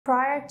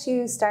prior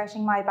to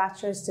starting my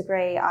bachelor's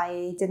degree,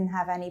 I didn't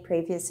have any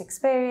previous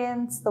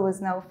experience. There was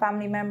no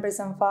family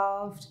members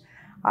involved.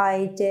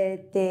 I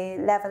did the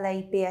level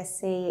 8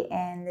 BSc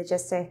in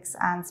logistics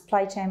and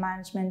supply chain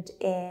management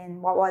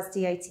in what was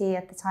DIT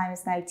at the time,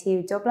 is now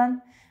TU Dublin.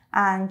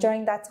 And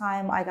during that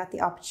time, I got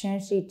the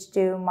opportunity to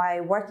do my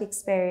work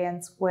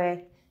experience with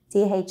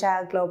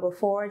DHL Global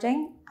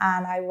Forwarding,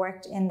 and I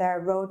worked in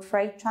their road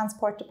freight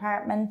transport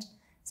department,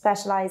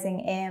 specialising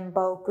in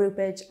both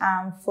groupage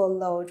and full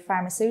load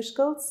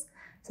pharmaceuticals.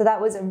 So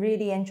that was a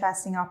really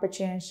interesting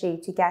opportunity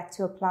to get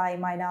to apply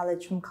my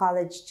knowledge from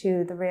college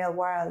to the real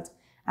world,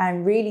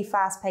 and really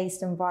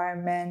fast-paced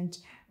environment,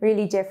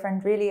 really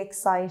different, really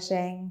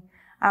exciting.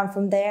 And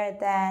from there,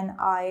 then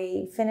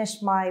I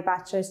finished my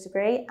bachelor's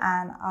degree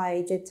and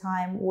I did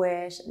time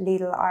with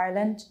Lidl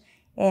Ireland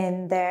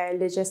in their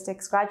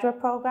logistics graduate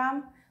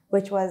program,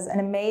 which was an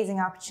amazing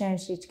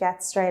opportunity to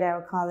get straight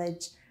out of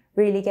college.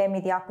 Really gave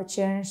me the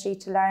opportunity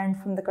to learn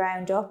from the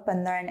ground up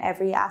and learn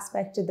every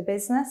aspect of the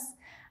business.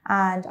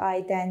 And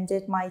I then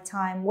did my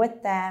time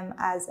with them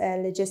as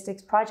a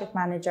logistics project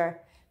manager,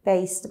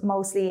 based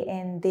mostly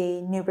in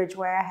the Newbridge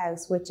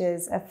warehouse, which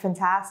is a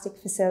fantastic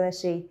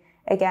facility.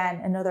 Again,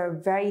 another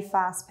very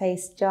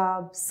fast-paced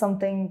job,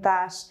 something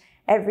that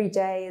every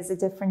day is a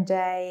different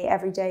day.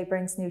 Every day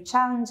brings new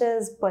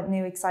challenges, but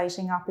new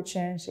exciting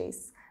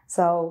opportunities.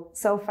 So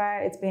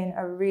far it's been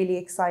a really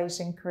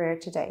exciting career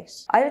to date.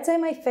 I would say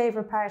my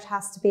favourite part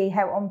has to be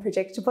how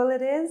unpredictable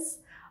it is.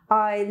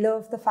 I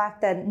love the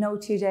fact that no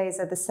 2 days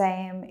are the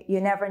same. You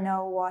never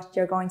know what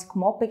you're going to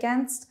come up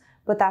against,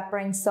 but that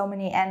brings so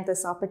many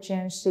endless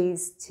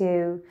opportunities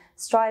to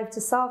strive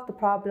to solve the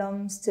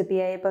problems, to be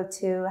able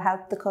to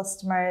help the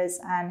customers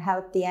and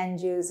help the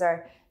end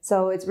user.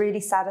 So it's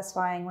really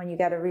satisfying when you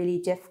get a really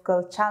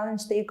difficult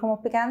challenge that you come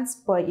up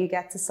against, but you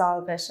get to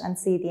solve it and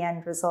see the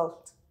end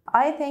result.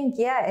 I think,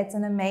 yeah, it's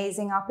an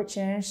amazing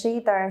opportunity.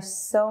 There are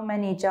so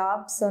many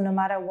jobs, so no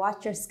matter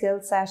what your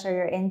skill set or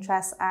your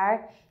interests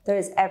are,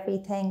 there's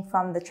everything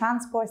from the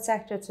transport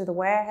sector to the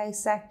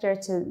warehouse sector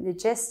to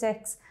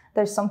logistics.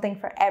 There's something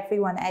for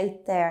everyone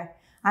out there.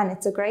 And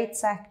it's a great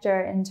sector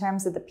in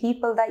terms of the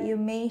people that you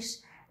meet.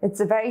 It's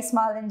a very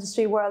small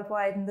industry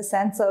worldwide in the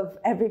sense of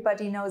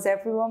everybody knows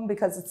everyone,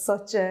 because it's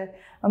such a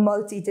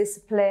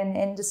multidiscipline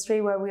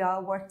industry where we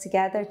all work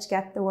together to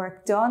get the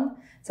work done.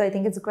 So I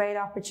think it's a great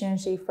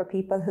opportunity for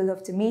people who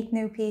love to meet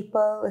new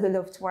people, who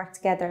love to work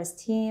together as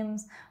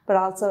teams, but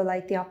also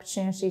like the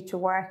opportunity to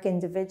work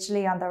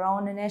individually on their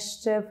own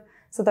initiative.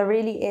 So there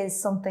really is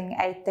something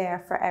out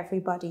there for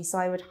everybody. So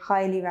I would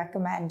highly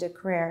recommend a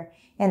career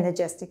in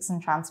logistics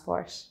and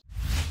transport.